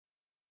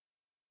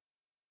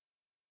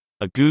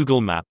A Google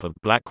map of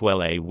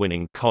Blackwell A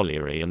Winning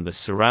Colliery and the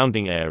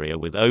surrounding area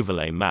with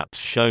overlay maps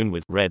shown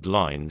with red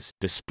lines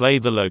display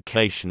the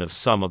location of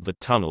some of the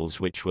tunnels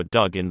which were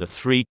dug in the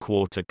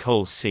Threequarter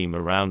coal seam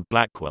around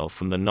Blackwell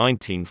from the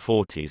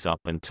 1940s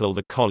up until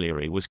the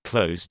colliery was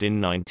closed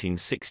in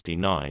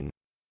 1969.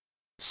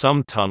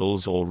 Some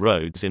tunnels or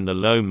roads in the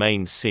low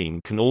main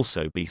seam can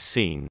also be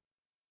seen.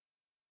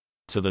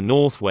 To the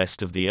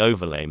northwest of the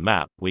overlay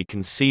map we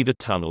can see the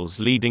tunnels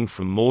leading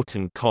from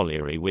Morton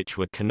Colliery which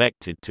were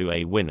connected to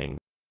A Winning,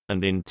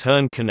 and in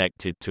turn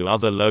connected to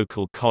other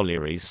local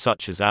collieries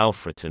such as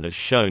Alfreton as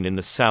shown in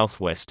the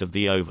southwest of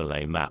the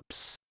overlay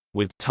maps,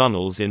 with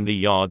tunnels in the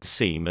yard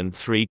seam and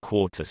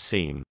three-quarter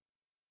seam.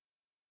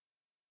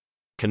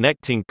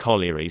 Connecting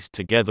collieries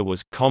together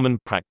was common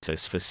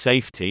practice for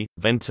safety,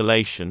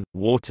 ventilation,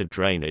 water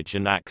drainage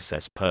and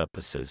access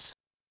purposes.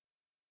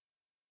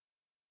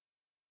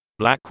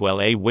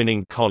 Blackwell A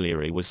Winning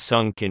Colliery was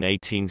sunk in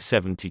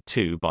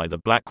 1872 by the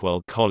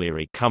Blackwell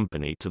Colliery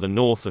Company to the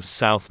north of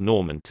South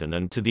Normanton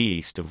and to the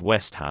east of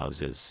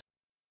Westhouses.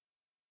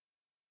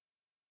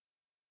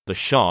 The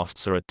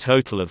shafts are a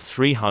total of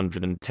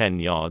 310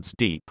 yards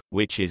deep,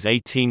 which is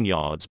 18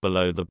 yards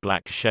below the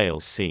black shale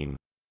seam.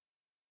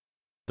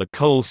 The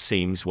coal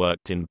seams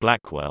worked in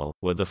Blackwell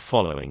were the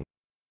following.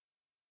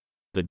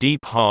 The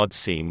deep hard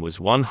seam was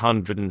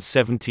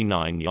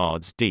 179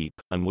 yards deep,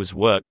 and was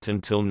worked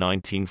until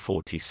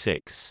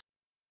 1946.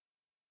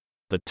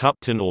 The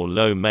Tupton or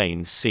low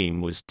main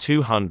seam was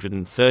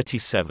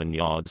 237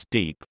 yards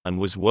deep, and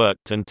was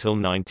worked until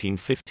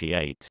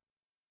 1958.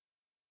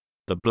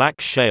 The black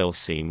shale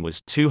seam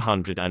was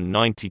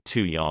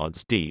 292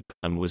 yards deep,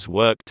 and was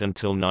worked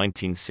until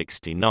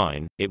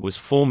 1969. It was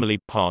formerly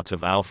part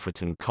of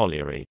Alfreton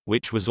Colliery,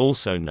 which was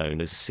also known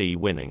as C.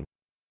 Winning.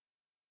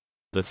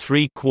 The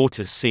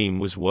three-quarter seam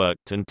was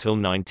worked until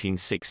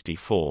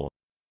 1964.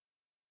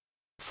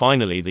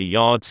 Finally the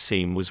yard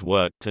seam was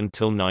worked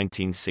until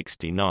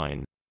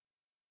 1969.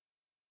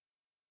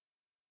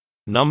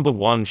 Number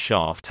 1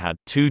 shaft had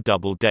two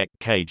double-deck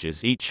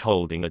cages each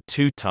holding a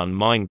 2-ton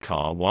mine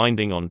car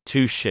winding on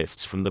 2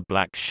 shifts from the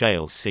black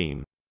shale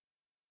seam.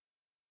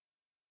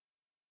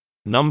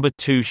 Number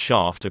 2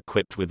 shaft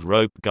equipped with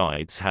rope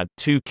guides had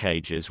 2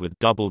 cages with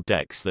double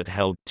decks that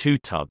held 2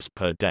 tubs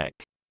per deck.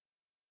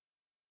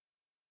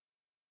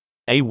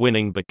 A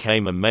Winning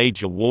became a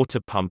major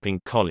water-pumping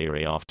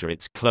colliery after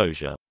its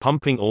closure,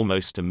 pumping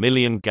almost 1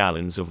 million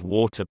gallons of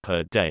water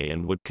per day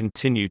and would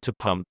continue to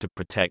pump to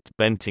protect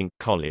Bentinck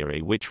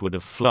Colliery which would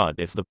have flooded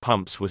if the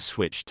pumps were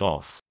switched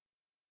off.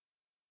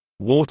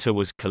 Water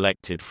was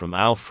collected from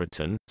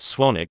Alfreton,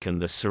 Swanwick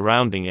and the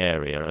surrounding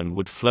area and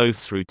would flow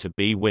through to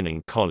B.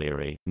 Winning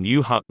Colliery,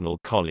 New Hucknall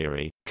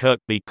Colliery,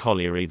 Kirkby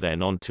Colliery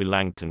then on to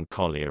Langton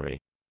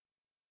Colliery.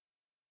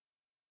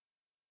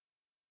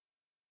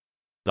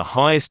 The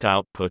highest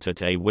output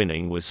at A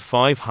Winning was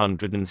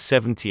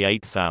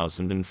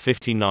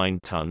 578,059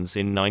 tons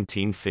in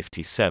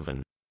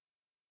 1957.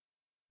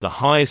 The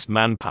highest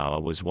manpower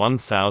was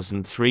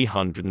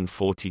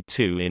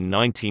 1,342 in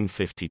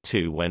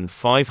 1952 when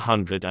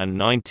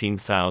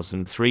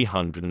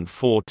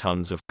 519,304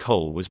 tons of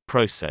coal was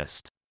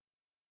processed.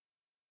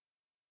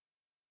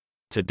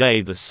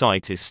 Today the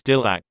site is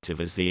still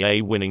active as the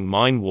A Winning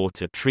Mine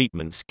Water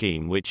Treatment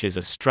Scheme, which is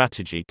a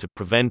strategy to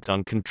prevent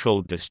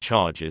uncontrolled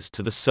discharges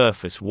to the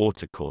surface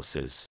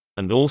watercourses,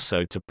 and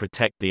also to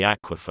protect the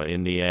aquifer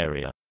in the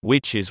area,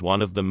 which is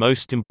one of the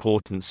most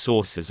important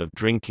sources of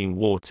drinking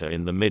water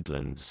in the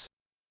Midlands.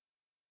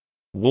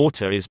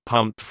 Water is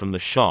pumped from the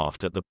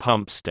shaft at the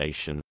pump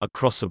station,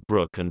 across a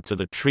brook and to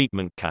the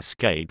treatment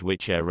cascade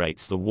which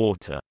aerates the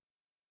water.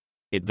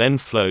 It then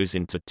flows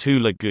into 2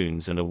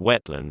 lagoons and a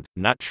wetland.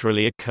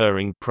 Naturally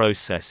occurring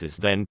processes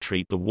then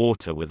treat the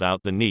water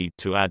without the need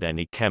to add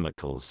any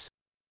chemicals.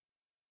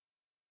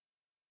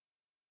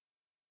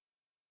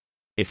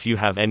 If you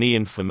have any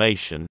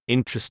information,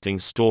 interesting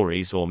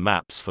stories or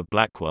maps for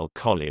Blackwell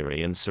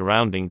Colliery and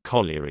surrounding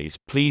collieries,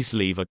 please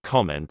leave a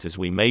comment as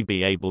we may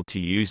be able to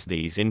use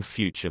these in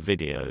future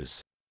videos.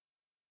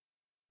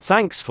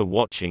 Thanks for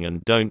watching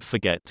and don't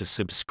forget to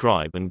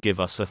subscribe and give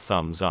us a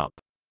thumbs up.